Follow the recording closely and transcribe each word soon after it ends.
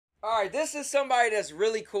All right, this is somebody that's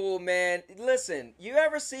really cool, man. Listen, you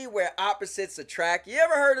ever see where opposites attract? You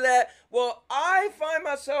ever heard of that? Well, I find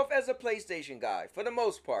myself as a PlayStation guy for the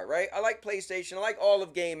most part, right? I like PlayStation, I like all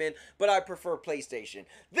of gaming, but I prefer PlayStation.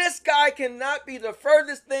 This guy cannot be the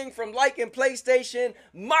furthest thing from liking PlayStation.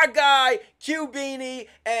 My guy, Q Beanie,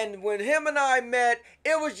 and when him and I met,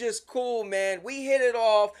 it was just cool, man. We hit it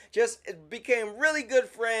off, just became really good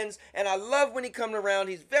friends, and I love when he comes around.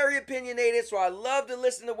 He's very opinionated, so I love to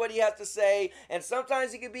listen to what he has to say, and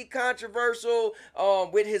sometimes he can be controversial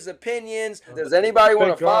with his opinions. Does anybody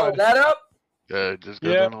want to follow that up? Just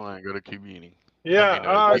go down the line. Go to Cubini.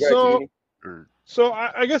 Yeah. So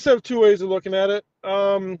I guess I have two ways of looking at it.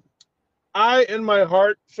 I, in my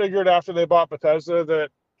heart, figured after they bought Bethesda that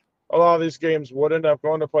a lot of these games would end up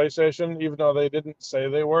going to PlayStation, even though they didn't say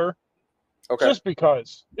they were. Okay. Just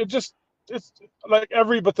because it's like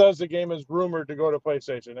every Bethesda game is rumored to go to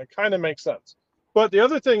PlayStation. It kind of makes sense. But the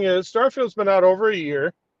other thing is, Starfield's been out over a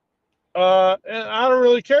year, and I don't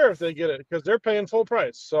really care if they get it because they're paying full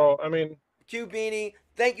price. So, I mean, Q Beanie,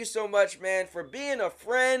 thank you so much, man, for being a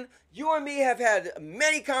friend. You and me have had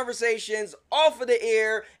many conversations off of the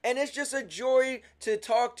air, and it's just a joy to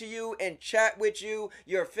talk to you and chat with you.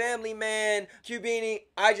 You're a family man. Q Beanie,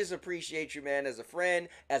 I just appreciate you, man, as a friend,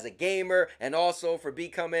 as a gamer, and also for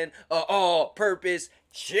becoming an all-purpose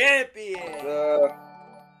champion.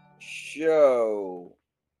 Show.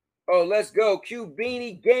 Oh, let's go. Q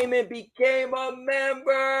Beanie Gaming became a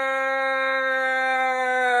member.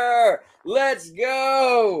 Let's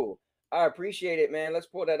go. I appreciate it, man. Let's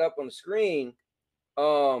pull that up on the screen.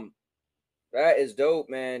 That is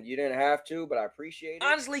dope, man. You didn't have to, but I appreciate it.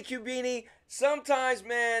 Honestly, Q Beanie, sometimes,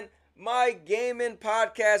 man, my gaming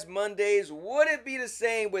podcast Mondays wouldn't be the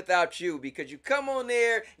same without you, because you come on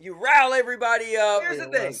there, you rile everybody up. Here's the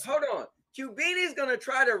thing. Hold on. Q Beanie's gonna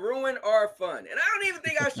try to ruin our fun, and I don't even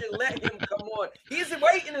think I should let him come on. He's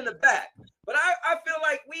waiting in the back, but I feel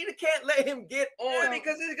like we can't let him get on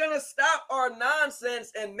because he's gonna stop our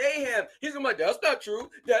nonsense and mayhem. He's gonna be like, that's not true.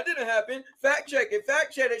 That didn't happen. Fact check it.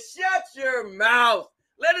 Fact check it. Shut your mouth.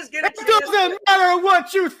 Let us get it. It doesn't matter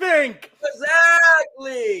what you think.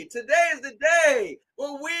 Exactly. Today is the day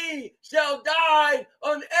where we shall die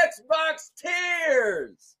on Xbox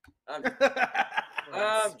tears. I'm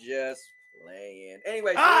just playing.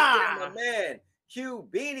 Anyway, so let's get my man Q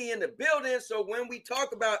Beanie in the building. So when we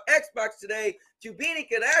talk about Xbox today, Q Beanie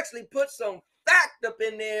could actually put some fact up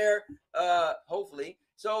in there, hopefully.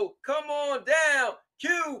 So come on down,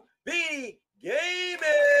 Q Beanie Gaming.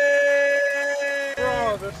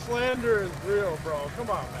 Bro, the slander is real, bro.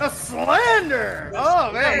 Come on, man. The slander!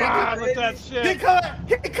 Oh, man. With that shit. He coming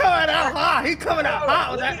out hot. He coming out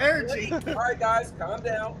hot with that energy. All right, guys, calm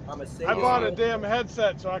down. I'm going to say I bought a damn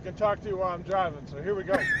headset so I can talk to you while I'm driving. So here we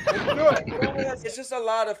go. Let's do it. It's just a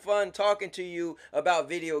lot of fun talking to you about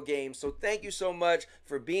video games. So thank you so much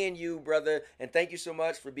for being you, brother. And thank you so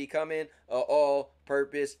much for becoming an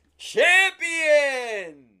all-purpose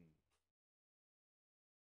champion.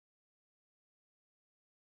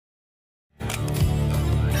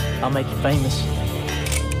 I'll make you famous.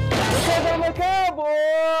 Because I'm a cowboy.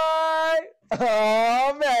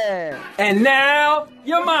 Oh, man. And now,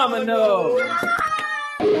 your mama knows.